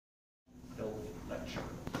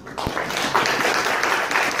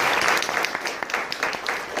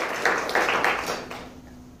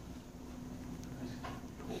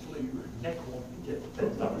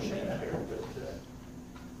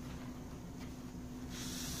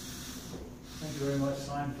Thank you very much,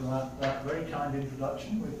 Simon, for that very kind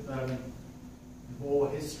introduction with more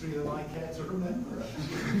history than I care to remember.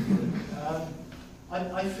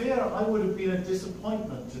 I fear I would have been a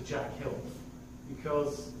disappointment to Jack Hill,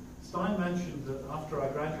 because Stein mentioned that after I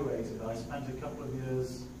graduated, I spent a couple of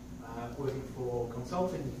years working for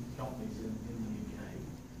consulting companies in the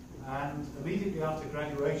UK. And immediately after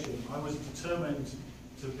graduation, I was determined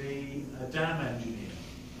to be a dam engineer.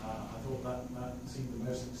 I thought that seemed the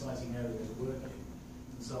most exciting area to work in.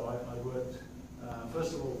 And so I worked,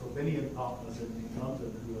 first of all, for Binion Partners in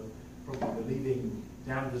London, who are probably the leading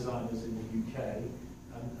dam designers in the UK,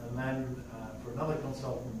 and then for another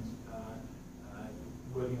consultant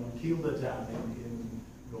working on Kielder Dam in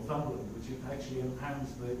Northumberland, which actually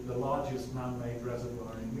impounds the largest man-made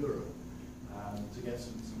reservoir in Europe, to get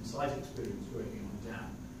some site experience working on a dam.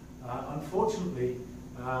 Unfortunately,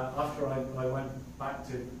 after I went back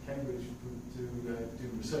to Cambridge to do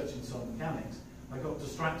research in soil mechanics, I got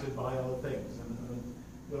distracted by other things and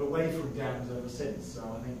got away from dams ever since. So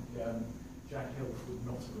I think Jack Hill would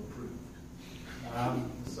not have approved.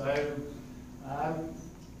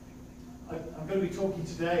 I'm going to be talking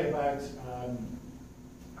today about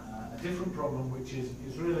a different problem, which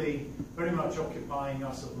is really very much occupying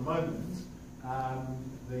us at the moment,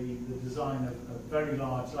 the design of very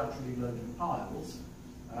large laterally loaded piles.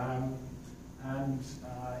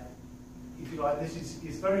 If you like, this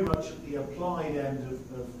is very much at the applied end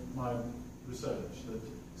of my research. That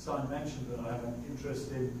Stein mentioned that I have an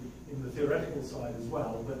interest in the theoretical side as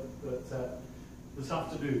well, but this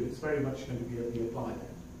afternoon it's very much going to be at the applied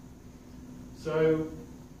end. So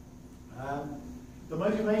the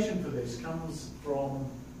motivation for this comes from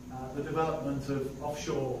the development of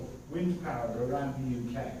offshore wind power around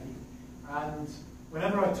the UK, and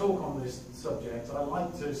whenever I talk on this subject, I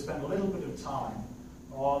like to spend a little bit of time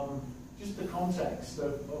on just the context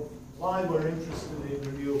of why we're interested in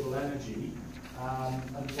renewable energy,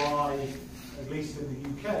 and why, at least in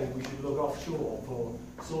the UK, we should look offshore for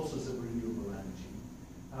sources of renewable energy.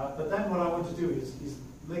 But then what I want to do is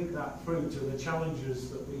link that through to the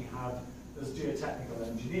challenges that we have as geotechnical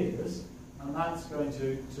engineers, and that's going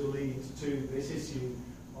to lead to this issue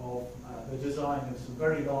of the design of some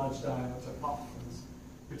very large diameter piles,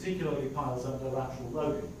 particularly piles under lateral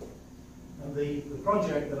loading. And the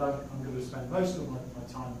project that I'm going to spend most of my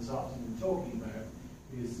time this afternoon talking about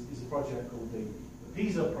is a project called the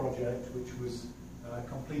PISA project, which was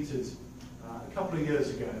completed a couple of years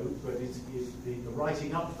ago, but the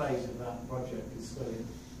writing up phase of that project is still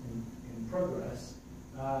in progress.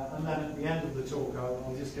 And then at the end of the talk,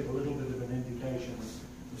 I'll just give a little bit of an indication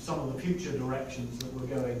of some of the future directions that we're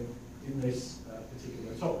going in this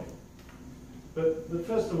particular topic. But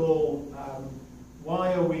first of all,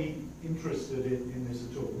 why are we interested in this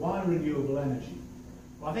at all? Why renewable energy?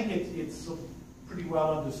 Well, I think it's sort of pretty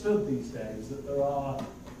well understood these days that there are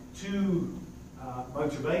two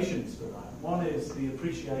motivations for that. One is the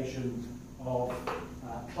appreciation of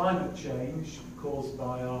climate change caused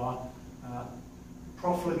by our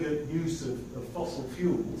profligate use of fossil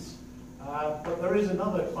fuels. But there is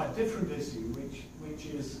another quite different issue, which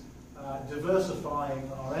is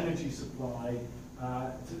diversifying our energy supply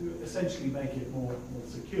to essentially make it more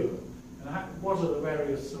secure. And what are the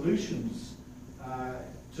various solutions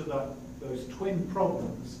to those twin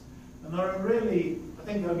problems? And there are really, I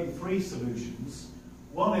think, only three solutions.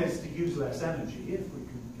 One is to use less energy, if we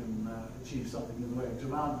can achieve something in the way of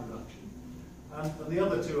demand reduction. And the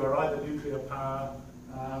other two are either nuclear power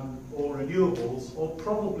or renewables, or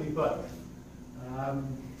probably both.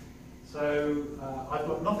 I've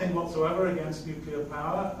got nothing whatsoever against nuclear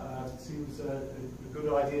power. It seems a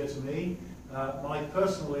good idea to me. My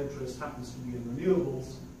personal interest happens to be in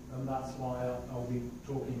renewables, and that's why I'll be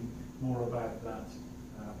talking more about that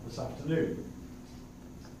this afternoon.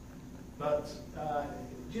 But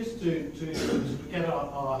just to get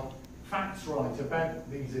our facts right about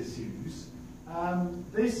these issues,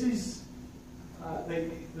 this is the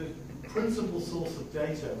principal source of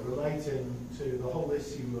data relating to the whole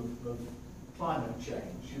issue of climate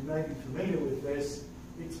change. You may be familiar with this.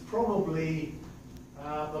 It's probably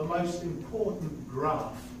the most important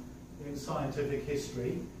graph in scientific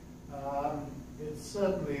history. It's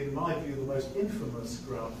certainly, in my view, the most infamous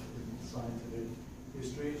graph in scientific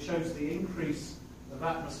history. It shows the increase of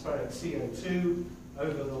atmospheric CO2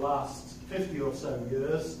 over the last 50 or so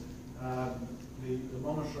years. The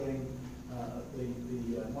monitoring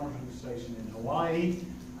station in Hawaii,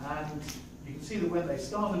 and you can see that when they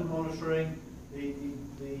started monitoring, the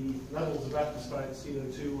levels of atmospheric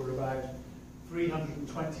CO2 were about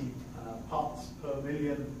 320 parts per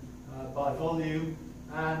million by volume,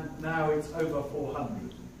 and now it's over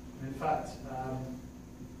 400. In fact,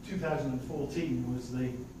 2014 was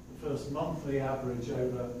the first monthly average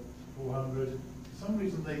over 400. For some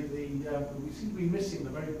reason, we seem to be missing the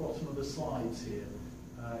very bottom of the slides here.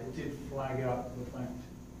 It did flag up the fact.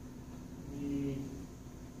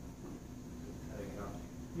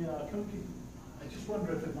 Yeah, I just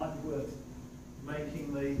wonder if it might be worth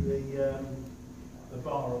making the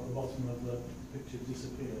bar at the bottom of the picture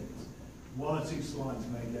disappear. One or two slides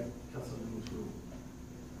may get cut a little through.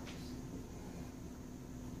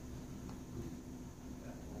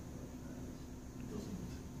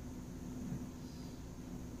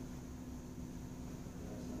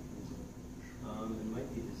 It might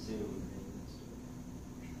be the Zoom thing.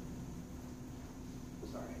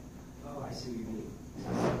 Sorry. Oh, I see what you mean.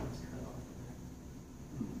 It's cut off.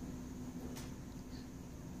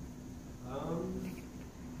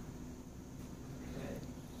 Okay.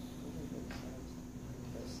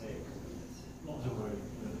 Let's say it. Not to worry.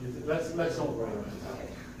 Let's not worry. Okay.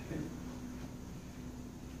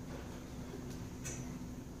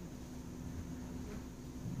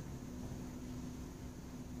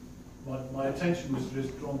 My attention was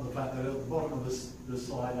just drawn to the fact that at the bottom of the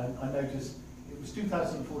slide, I noticed it was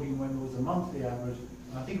 2014 when there was a monthly average,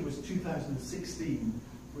 and I think it was 2016,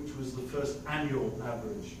 which was the first annual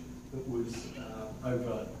average that was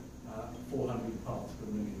over 400 parts per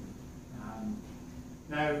million.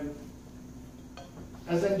 Now,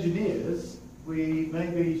 as engineers, we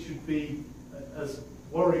maybe should be as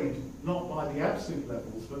worried not by the absolute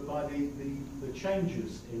levels, but by the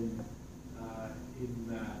changes in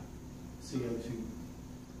CO2.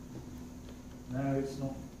 Now it's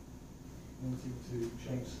not wanting to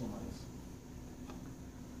change slides.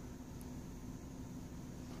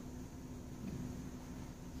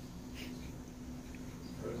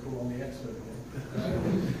 Call on the expert again.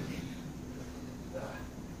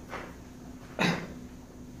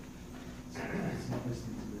 It's not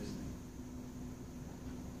listening to listening.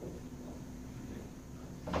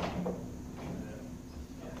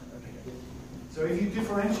 So if you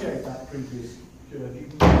differentiate that previous curve, you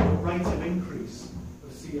can get the rate of increase of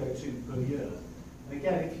CO2 per year. And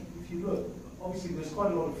again, if you look, obviously there's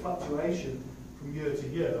quite a lot of fluctuation from year to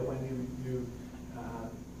year when you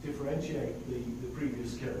differentiate the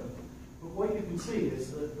previous curve. But what you can see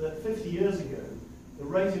is that 50 years ago, the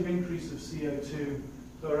rate of increase of CO2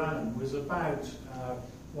 per annum was about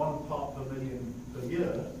 1 part per million per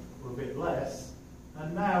year, or a bit less,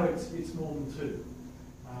 and now it's more than 2.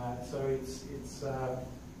 So it's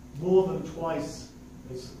more than twice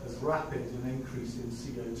as rapid an increase in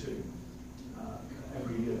CO2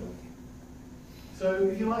 every year. So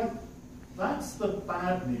if you like, that's the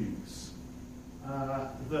bad news,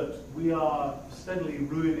 that we are steadily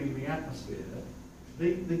ruining the atmosphere.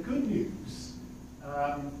 The good news,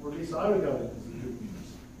 or at least I regard it as the good news,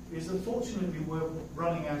 is that fortunately we're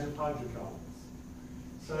running out of hydrocarbons.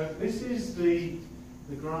 So this is the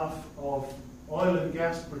graph of oil and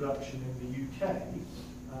gas production in the UK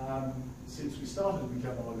since we started to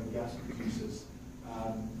become oil and gas producers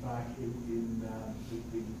back in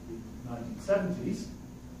the 1970s,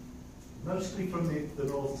 mostly from the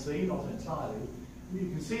North Sea, not entirely. And you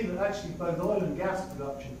can see that actually both oil and gas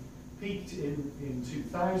production peaked in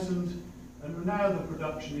 2000, and now the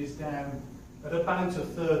production is down at about a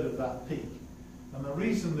third of that peak. And the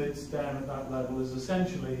reason that it's down at that level is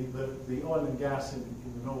essentially that the oil and gas in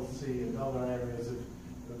the North Sea and other areas of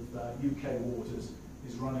UK waters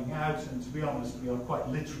is running out, and to be honest, we are quite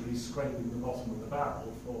literally scraping the bottom of the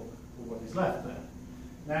barrel for what is left there.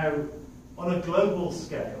 Now, on a global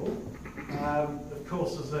scale, of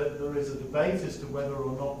course, there is a debate as to whether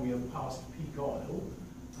or not we have passed peak oil,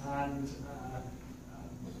 and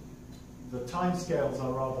the timescales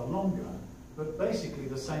are rather longer, but basically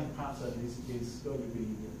the same pattern is going to be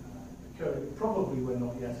occurring. Probably we're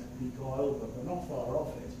not yet at peak oil, but we're not far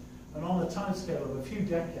off it. And on the timescale of a few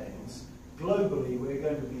decades, globally we're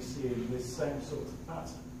going to be seeing this same sort of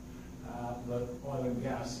pattern, that oil and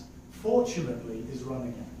gas, fortunately, is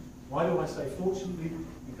running out. Why do I say fortunately?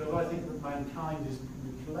 Because I think that mankind is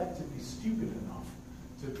collectively stupid enough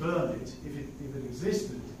to burn it. If it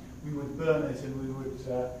existed, we would burn it and we would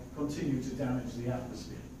continue to damage the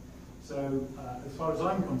atmosphere. So as far as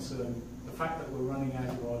I'm concerned, the fact that we're running out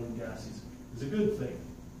of oil and gas is a good thing.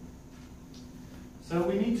 So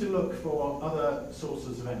we need to look for other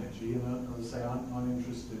sources of energy, and as I say, I'm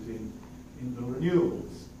interested in the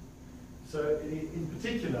renewables. So in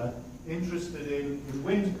particular, interested in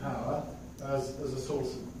wind power as a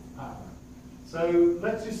source of power. So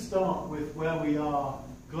let's just start with where we are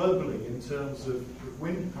globally in terms of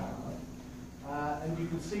wind power. And you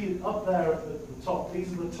can see up there at the top,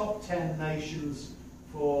 these are the top 10 nations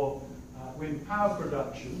for wind power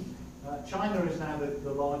production. China is now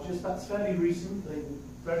the largest. That's fairly recent. They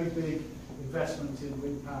very big investment in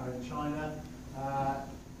wind power in China.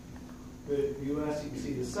 The US, you can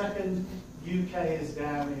see the second. UK is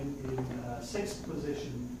down in sixth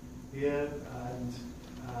position here, and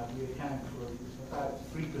we account for about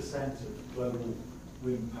 3% of global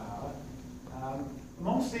wind power.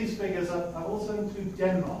 Amongst these figures, I've also included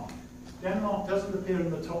Denmark. Denmark doesn't appear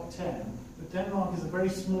in the top 10, but Denmark is a very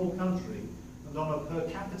small country, and on a per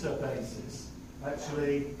capita basis,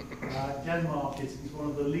 actually, Denmark is one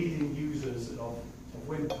of the leading users of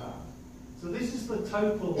wind power. So this is the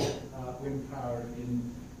total wind power in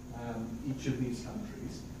each of these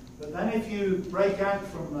countries. But then if you break out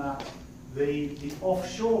from that the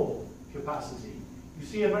offshore capacity, you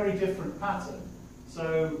see a very different pattern.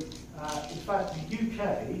 So in fact, the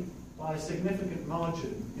UK, by a significant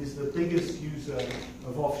margin, is the biggest user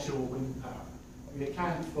of offshore wind power. We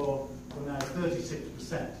account for now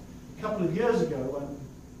 36%. A couple of years ago, when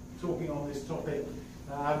talking on this topic,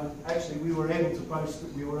 actually we were able to boast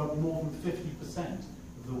that we were up more than 50%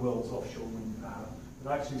 of the world's offshore wind power,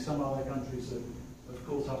 but actually some other countries have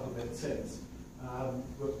caught up a bit since.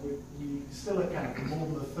 But we still account for more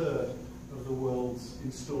than a third of the world's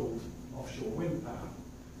installed offshore wind power.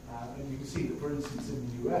 And you can see that, for instance,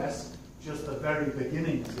 in the US, just the very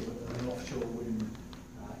beginnings of an offshore wind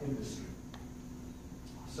industry.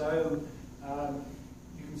 So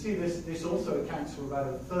you can see this also accounts for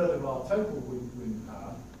about a third of our total wind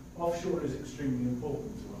power. Offshore is extremely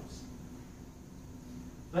important to us.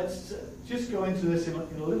 Let's just go into this in a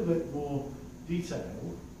little bit more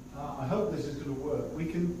detail. I hope this is going to work. We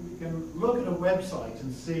can look at a website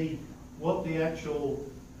and see what the actual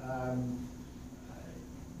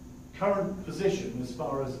current position as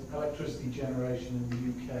far as electricity generation in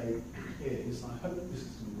the UK is. I hope this is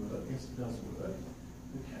going to work. Yes, it does work.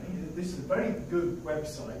 Okay, this is a very good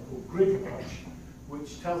website called GridWatch,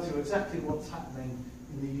 which tells you exactly what's happening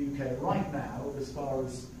in the UK right now as far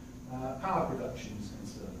as power production is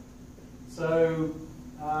concerned. So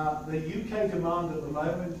the UK demand at the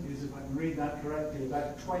moment is, if I can read that correctly,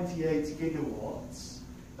 about 28 gigawatts.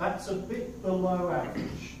 That's a bit below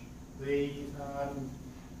average. The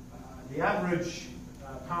average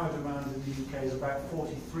power demand in the UK is about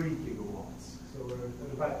 43 gigawatts, so we're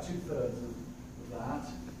at about 2/3 of that.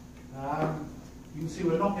 You can see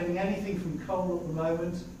we're not getting anything from coal at the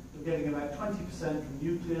moment. We're getting about 20% from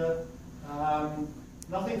nuclear.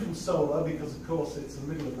 Nothing from solar, because of course it's the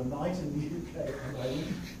middle of the night in the UK at the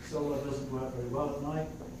moment. Solar doesn't work very well at night.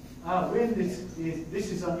 Wind this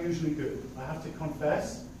is unusually good, I have to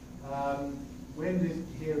confess. Wind is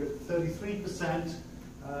here at 33%.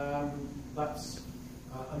 That's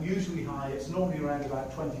unusually high. It's normally around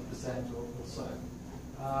about 20% or so.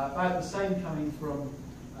 About the same coming from,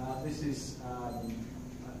 this is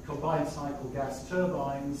combined cycle gas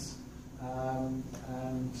turbines, and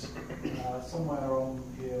somewhere on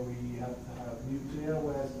here we have nuclear,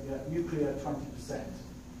 whereas nuclear 20%.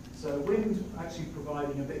 So wind actually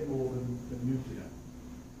providing a bit more than nuclear.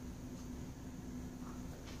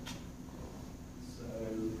 So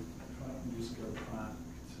try and just go back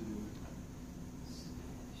to,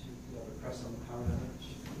 should have a press on the power level.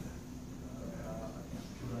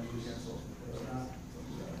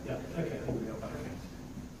 Yeah, okay, I think we got that. Okay.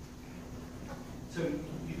 So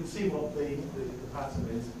you can see what the pattern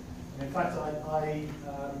is. And in fact,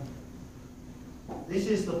 this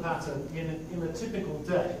is the pattern in a typical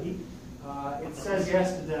day. It says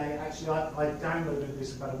yesterday, actually I downloaded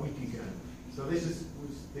this about a week ago. So this was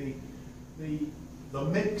the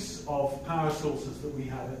mix of power sources that we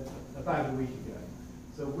had about a week ago.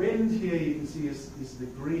 So wind here you can see is the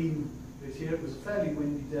green bit here. It was a fairly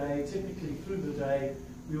windy day. Typically through the day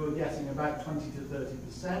we were getting about 20 to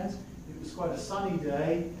 30%. It was quite a sunny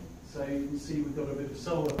day, so you can see we've got a bit of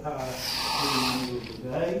solar power in the middle of the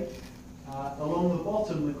day. Along the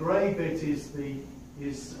bottom, the grey bit is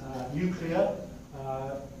nuclear.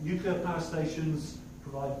 Nuclear power stations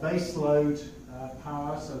provide base load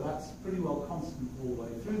power, so that's pretty well constant all the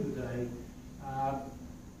way through the day.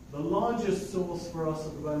 The largest source for us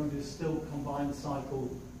at the moment is still combined cycle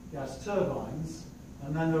gas turbines,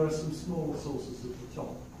 and then there are some smaller sources at the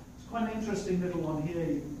top. It's quite an interesting little one here.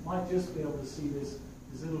 You might just be able to see this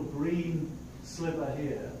little green sliver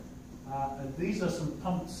here. And these are some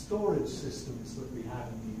pumped storage systems that we have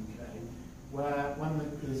in the UK, where when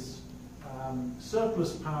there's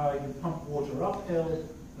surplus power, you pump water uphill,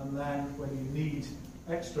 and then when you need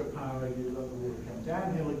extra power, you let the water come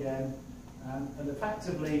downhill again. And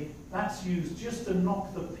effectively, that's used just to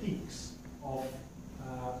knock the peaks off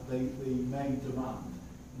the main demand.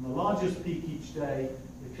 And the largest peak each day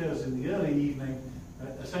occurs in the early evening,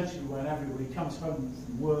 essentially when everybody comes home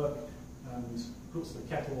from work and puts the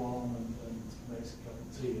kettle on and makes a cup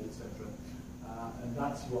of tea, etc. And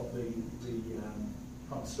that's what the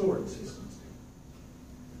pump storage systems do.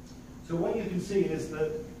 So what you can see is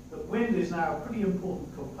that wind is now a pretty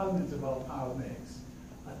important component of our power mix.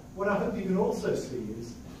 What I hope you can also see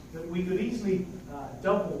is that we could easily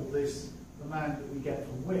double this amount that we get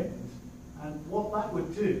from wind, and what that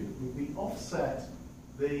would do would be offset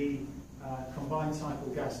the combined cycle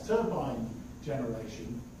gas turbine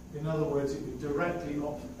generation. In other words, it would directly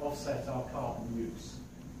offset our carbon use,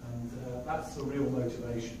 and that's the real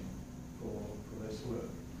motivation for this work.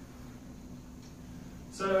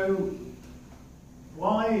 So,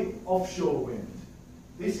 why offshore wind?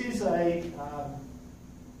 This is a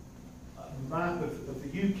map of the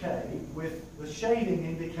UK with the shading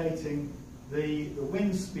indicating the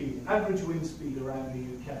wind speed, average wind speed around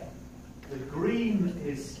the UK. The green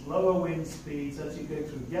is lower wind speeds. As you go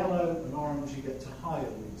through yellow and orange, you get to higher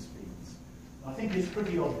wind speeds. I think it's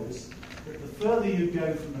pretty obvious that the further you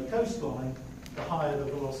go from the coastline, the higher the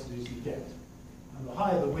velocities you get. And the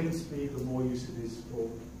higher the wind speed, the more use it is for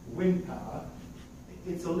wind power.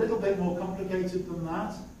 It's a little bit more complicated than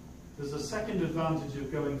that. There's a second advantage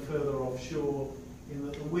of going further offshore in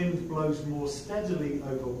that the wind blows more steadily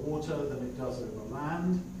over water than it does over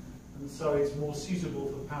land, and so it's more suitable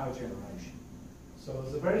for power generation. So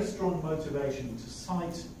there's a very strong motivation to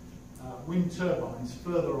site wind turbines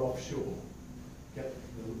further offshore, get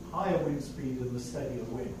the higher wind speed and the steadier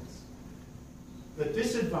winds. The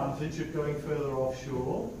disadvantage of going further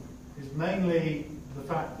offshore is mainly the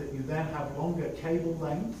fact that you then have longer cable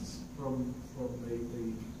lengths from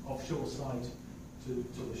the offshore site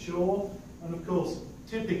to the shore, and of course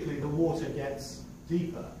typically the water gets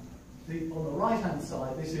deeper. On the right hand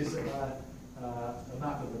side, this is a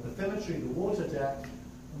map of the bathymetry, the water depth,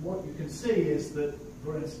 and what you can see is that,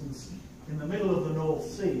 for instance, in the middle of the North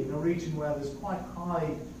Sea, in a region where there's quite high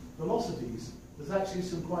velocities, there's actually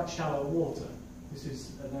some quite shallow water. This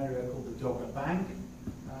is an area called the Dogger Bank,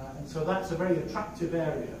 and so that's a very attractive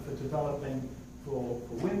area for developing for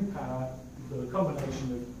wind power. You've got a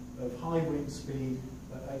combination of high wind speed,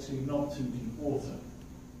 but actually not too deep water.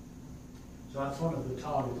 So that's one of the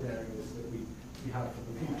target areas that we have for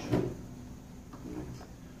the future.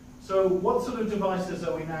 So what sort of devices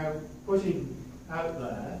are we now putting out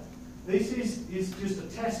there? This is just a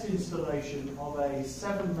test installation of a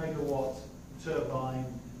 7 megawatt turbine,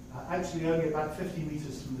 actually only about 50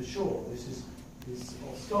 metres from the shore. This is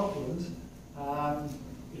of Scotland.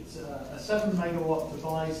 It's a 7 megawatt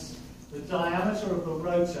device. The diameter of the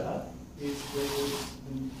rotor is the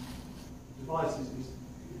device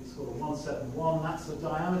is called a 171. That's the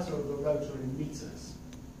diameter of the rotor in meters.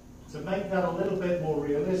 To make that a little bit more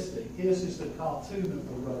realistic, here's just a cartoon of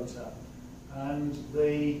the rotor, and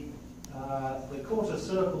the quarter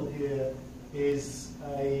circle here is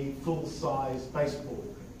a full-size baseball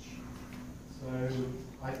pitch. So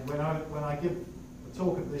when I give a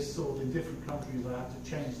talk of this sort in different countries, I have to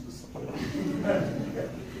change the split.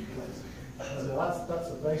 So that's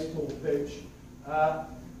a baseball pitch.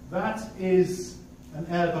 That is an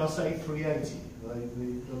Airbus A380,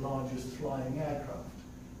 the largest flying aircraft.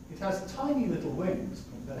 It has tiny little wings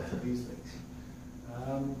compared to these things.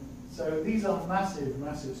 So these are massive,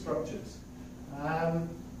 massive structures.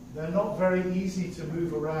 They're not very easy to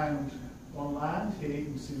move around on land. Here you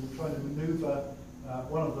can see we're trying to maneuver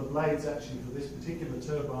one of the blades actually for this particular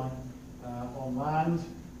turbine on land.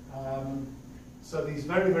 So these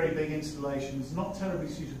very, very big installations, not terribly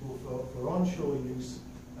suitable for onshore use,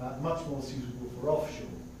 much more suitable for offshore.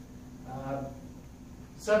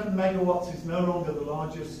 7 megawatts is no longer the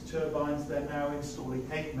largest turbines. They're now installing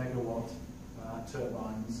 8 megawatt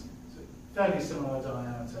turbines. So fairly similar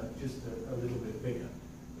diameter, just a little bit bigger.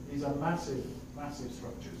 But these are massive, massive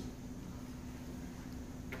structures.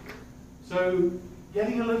 So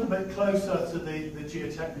getting a little bit closer to the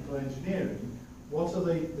geotechnical engineering, what are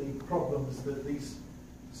the problems that these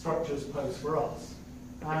structures pose for us?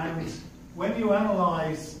 And when you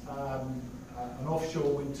analyse an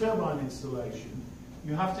offshore wind turbine installation,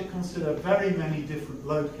 you have to consider very many different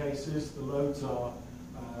load cases. The loads are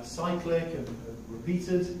cyclic and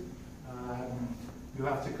repeated. You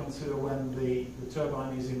have to consider when the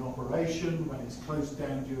turbine is in operation, when it's closed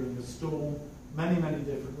down during a storm, many, many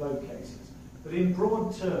different load cases. But in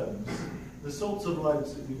broad terms, the sorts of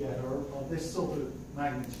loads that you get are this sort of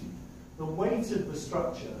magnitude. The weight of the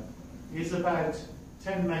structure is about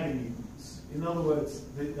 10 meganewtons. In other words,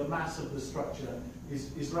 the mass of the structure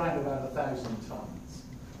is around about 1,000 tons.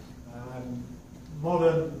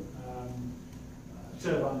 Modern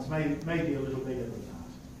turbines may be a little bigger than that.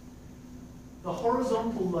 The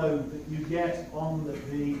horizontal load that you get on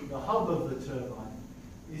the hub of the turbine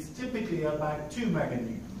is typically about 2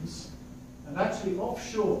 meganewtons, and actually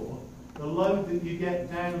offshore, the load that you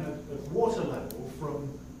get down at water level from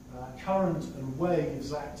current and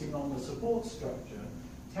waves acting on the support structure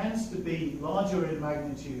tends to be larger in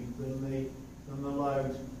magnitude than the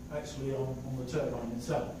load actually on the turbine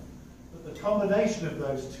itself. But the combination of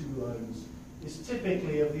those two loads is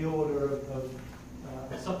typically of the order of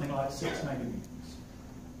something like 6 meganewtons.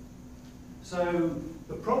 So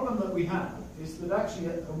the problem that we have is that actually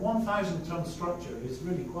a 1,000-ton structure is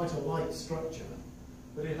really quite a light structure,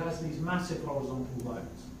 but it has these massive horizontal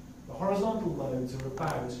loads. The horizontal loads are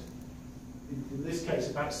about, in this case,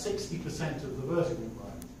 about 60% of the vertical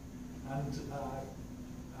load. And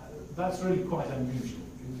that's really quite unusual.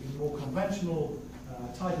 In more conventional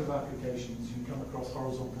type of applications, you come across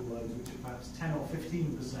horizontal loads which are perhaps 10 or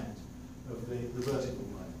 15% of the vertical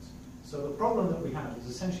loads. So the problem that we have is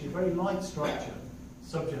essentially a very light structure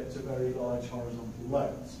subject to very large horizontal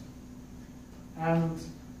loads. And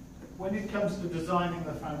when it comes to designing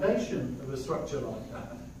the foundation of a structure like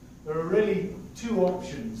that, there are really two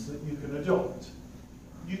options that you can adopt.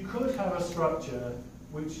 You could have a structure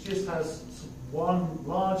which just has one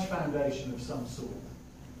large foundation of some sort,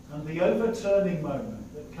 and the overturning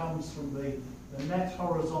moment that comes from the net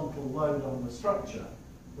horizontal load on the structure,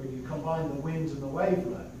 when you combine the wind and the wave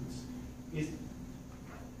loads, is,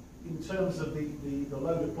 in terms of the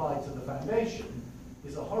load applied to the foundation,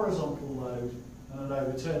 is a horizontal load and an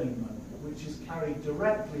overturning moment, which is carried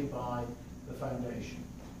directly by the foundation.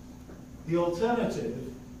 The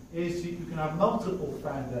alternative is that you can have multiple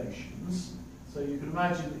foundations. So you can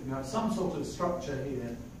imagine that you have some sort of structure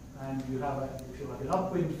here, and you have, if you like, an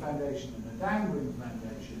upwind foundation and a downwind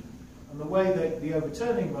foundation. And the way that the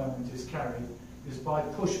overturning moment is carried is by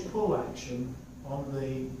push-pull action on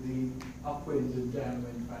the upwind and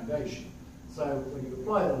downwind foundation. So when you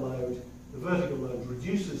apply the load, the vertical load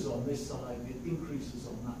reduces on this side, it increases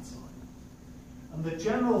on that side. And the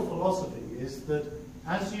general philosophy is that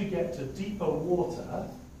as you get to deeper water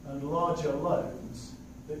and larger loads,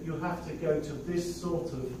 that you have to go to this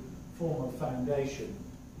sort of form of foundation,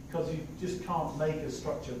 because you just can't make a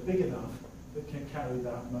structure big enough that can carry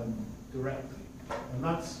that moment directly. And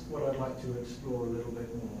that's what I'd like to explore a little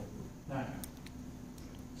bit more now.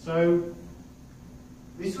 So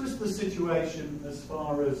this was the situation as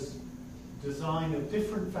far as design of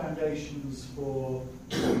different foundations for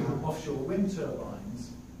offshore wind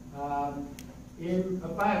turbines in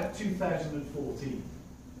about 2014.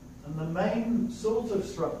 And the main sort of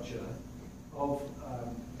structure of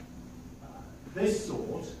this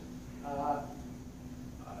sort are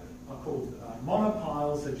called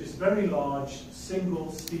monopiles. They're just very large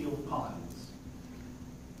single steel piles.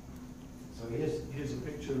 So here's a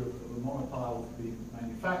picture of a monopile being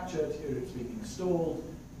manufactured. Here it's being installed.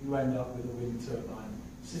 You end up with a wind turbine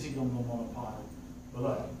sitting on the monopile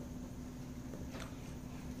below.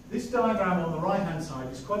 This diagram on the right-hand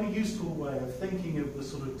side is quite a useful way of thinking of the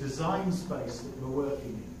sort of design space that we're working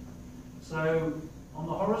in. So on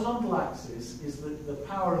the horizontal axis is the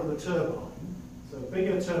power of the turbine, so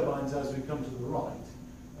bigger turbines as we come to the right,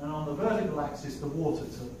 and on the vertical axis the water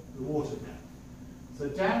depth. So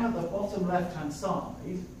down at the bottom left-hand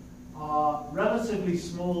side are relatively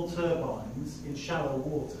small turbines in shallow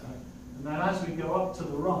water, and then as we go up to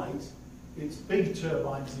the right, it's big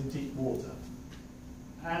turbines in deep water.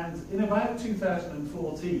 And in about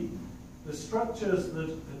 2014, the structures that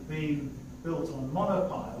had been built on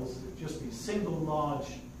monopiles, just these single large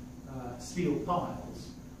steel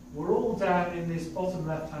piles, were all down in this bottom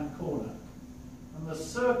left-hand corner. And the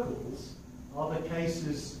circles are the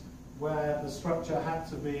cases where the structure had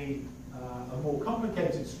to be a more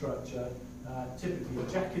complicated structure, typically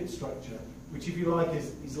a jacket structure, which, if you like,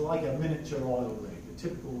 is like a miniature oil rig, a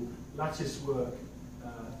typical lattice work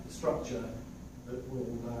structure that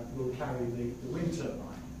will carry the wind turbine.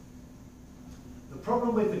 The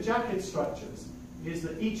problem with the jacket structures is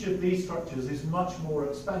that each of these structures is much more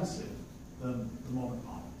expensive than the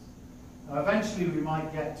monopiles. Now, eventually we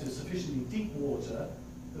might get to sufficiently deep water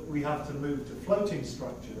that we have to move to floating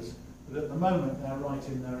structures, but at the moment they're right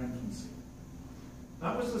in their infancy.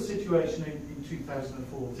 That was the situation in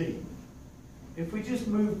 2014. If we just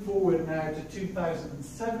move forward now to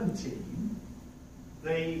 2017,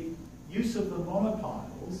 the use of the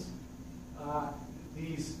monopiles,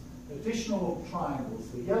 these additional triangles,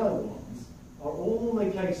 the yellow ones, are all the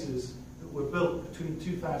cases that were built between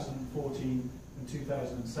 2014 and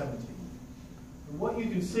 2017. And what you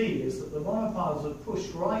can see is that the monopiles are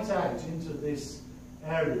pushed right out into this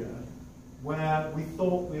area where we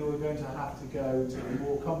thought we were going to have to go to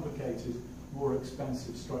more complicated, more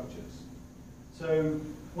expensive structures. So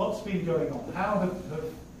what's been going on? How have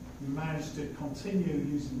we managed to continue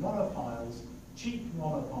using monopiles, cheap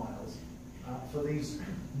monopiles, for these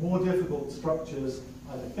more difficult structures,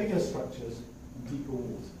 either bigger structures and deeper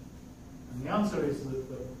water? And the answer is that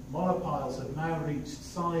the monopiles have now reached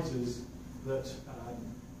sizes that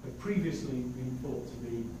have previously been thought to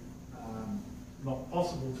be not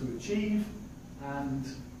possible to achieve, and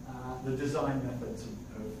the design methods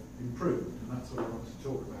have improved, and that's what I want to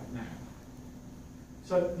talk about now.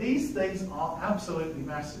 So these things are absolutely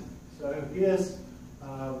massive. So here's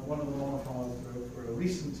one of the monopiles for a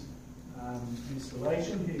recent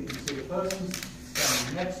installation. Here you can see the person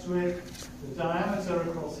standing next to it. The diameter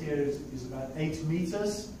across here is about 8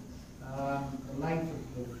 meters. The length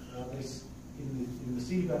of this in the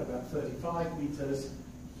seabed about 35 meters.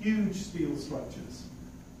 Huge steel structures.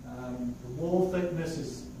 The wall thickness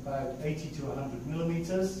is about 80 to 100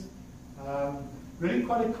 millimeters. Really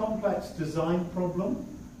quite a complex design problem.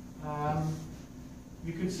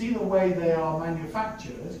 You can see the way they are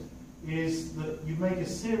manufactured is that you make a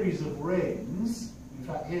series of rings. In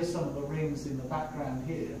fact, here's some of the rings in the background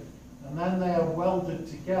here. And then they are welded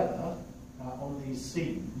together on these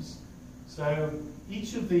seams. So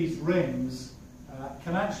each of these rings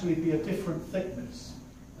can actually be a different thickness.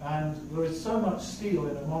 And there is so much steel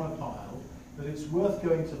in a monopile that it's worth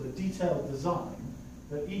going to the detailed design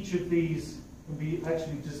that each of these can be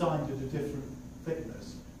actually designed at a different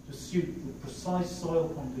thickness to suit the precise soil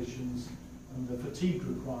conditions and the fatigue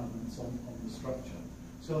requirements on the structure.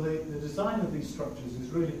 So the design of these structures is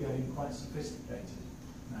really getting quite sophisticated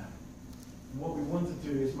now. And what we want to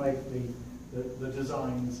do is make the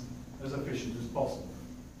designs as efficient as possible.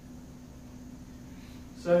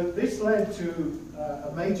 So this led to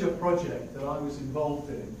a major project that I was involved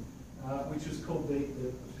in, which was called the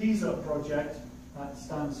PISA project. That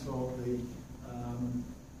stands for the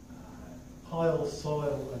Pile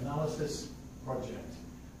Soil Analysis Project.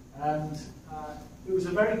 And it was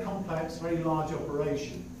a very complex, very large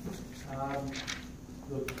operation.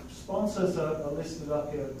 The sponsors are listed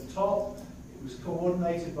up here at the top. It was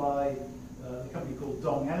coordinated by a company called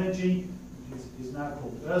Dong Energy, which is now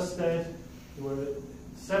called Ørsted. There were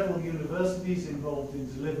several universities involved in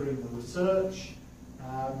delivering the research,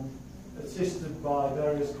 assisted by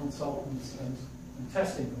various consultants and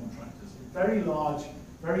testing contractors. A very large,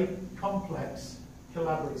 very complex,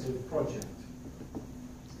 collaborative project.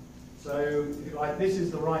 So, if you like, this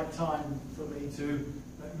is the right time for me to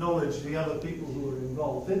acknowledge the other people who were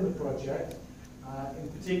involved in the project. In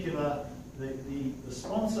particular, the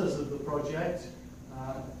sponsors of the project.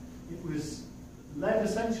 It was led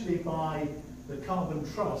essentially by the Carbon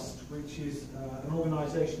Trust, which is an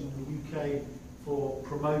organisation in the UK for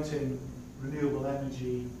promoting renewable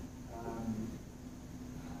energy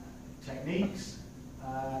techniques.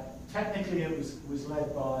 Technically, it was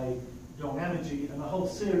led by Dong Energy and a whole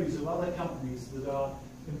series of other companies that are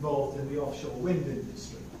involved in the offshore wind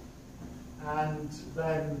industry. And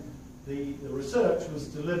then the research was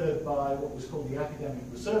delivered by what was called the Academic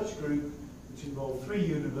Research Group, which involved 3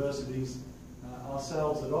 universities,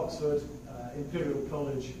 ourselves at Oxford, Imperial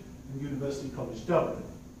College and University College Dublin.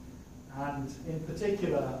 And in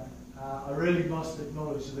particular, I really must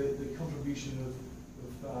acknowledge the contribution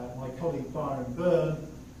of my colleague Byron Byrne,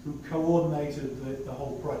 who coordinated the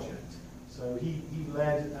whole project. So he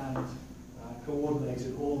led and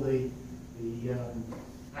coordinated all the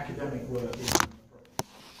academic work in the project.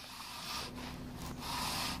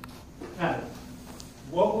 Now,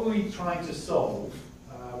 what were we trying to solve?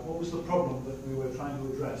 What was the problem that we were trying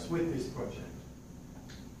to address with this project?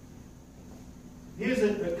 Here's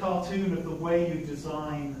a cartoon of the way you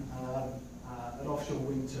design an offshore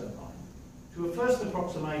wind turbine. To a first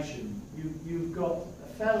approximation, you've got a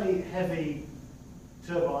fairly heavy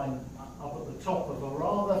turbine up at the top of a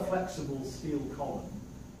rather flexible steel column,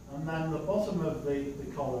 and then the bottom of the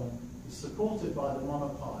column is supported by the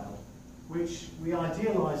monopile, which we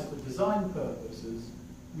idealize for design purposes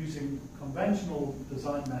using conventional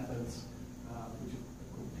design methods, which are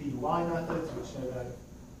called PY methods, which no doubt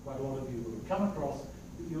quite a lot of you will have come across.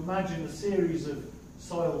 You imagine a series of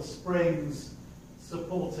soil springs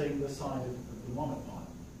supporting the side of the monopile.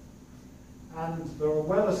 And there are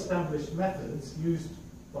well-established methods used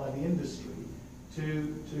by the industry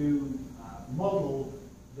to model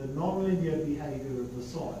the nonlinear behavior of the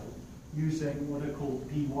soil using what are called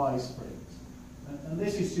PY springs. And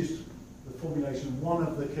this is just the formulation of one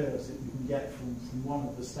of the curves that you can get from one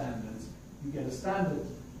of the standards. You get a standard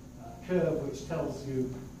curve which tells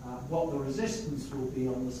you what the resistance will be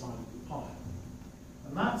on the side of the pile.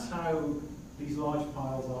 And that's how these large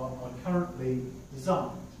piles are currently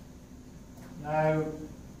designed. Now,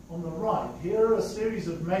 on the right, here are a series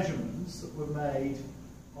of measurements that were made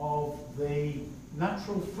of the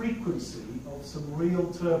natural frequency of some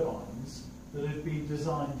real turbines that had been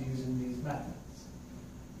designed using these methods.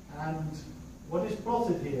 And what is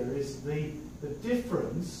plotted here is the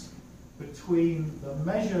difference between the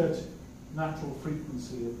measured natural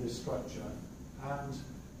frequency of this structure and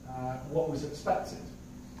what was expected.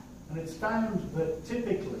 And it's found that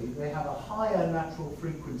typically they have a higher natural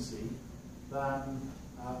frequency than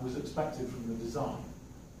was expected from the design.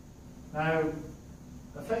 Now,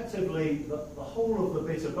 effectively, the whole of the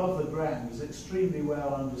bit above the ground is extremely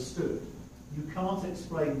well understood. You can't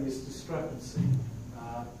explain this discrepancy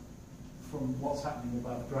from what's happening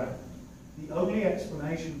above ground. The only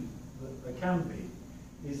explanation that there can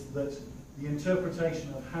be is that the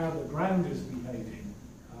interpretation of how the ground is behaving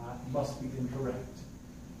must be incorrect.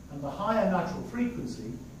 And the higher natural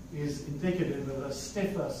frequency is indicative of a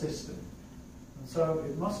stiffer system. And so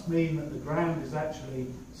it must mean that the ground is actually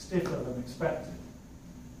stiffer than expected.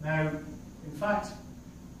 Now, in fact,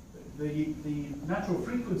 the natural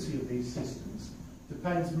frequency of these systems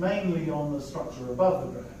depends mainly on the structure above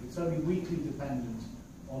the ground. It's only weakly dependent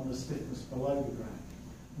on the stiffness below the ground.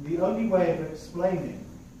 And the only way of explaining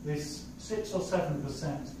this 6 or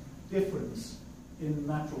 7% difference in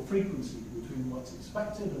natural frequency between what's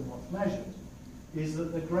expected and what's measured is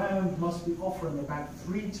that the ground must be offering about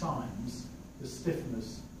 3 times the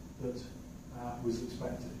stiffness that was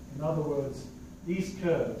expected. In other words, these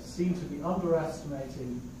curves seem to be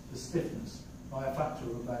underestimating the stiffness by a factor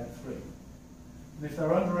of about 3. And if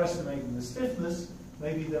they're underestimating the stiffness,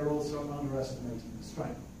 maybe they're also underestimating the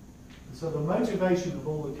strength. And so the motivation of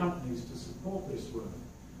all the companies to support this work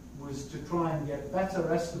was to try and get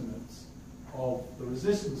better estimates of the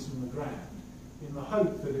resistance from the ground in the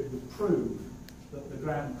hope that it would prove that the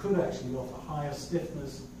ground could actually offer higher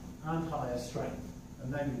stiffness and higher strength,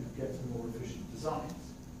 and then you could get to more efficient designs.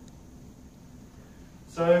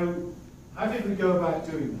 So, how did we go about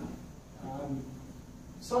doing that?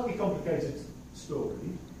 Slightly complicated story.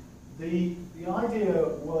 The idea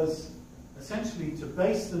was essentially to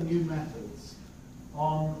base the new methods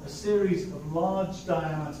on a series of large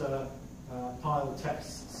diameter pile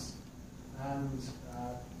tests. And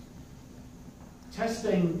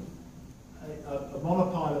testing a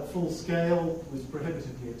monopile at full scale was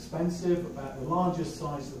prohibitively expensive. About the largest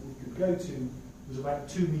size that we could go to was about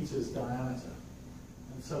 2 meters diameter.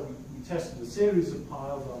 And so we tested a series of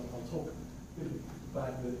piles. I'll talk a bit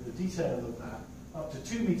about the detail of that, up to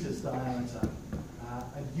 2 meters diameter,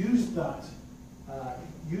 and used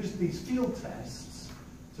these field tests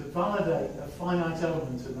to validate a finite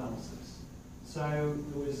element analysis. So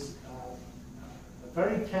there was a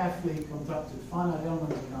very carefully conducted finite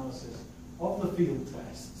element analysis of the field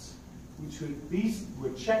tests, these were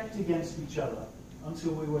checked against each other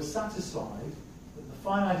until we were satisfied that the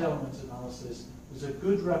finite element analysis was a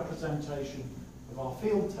good representation of our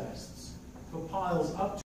field tests for piles up to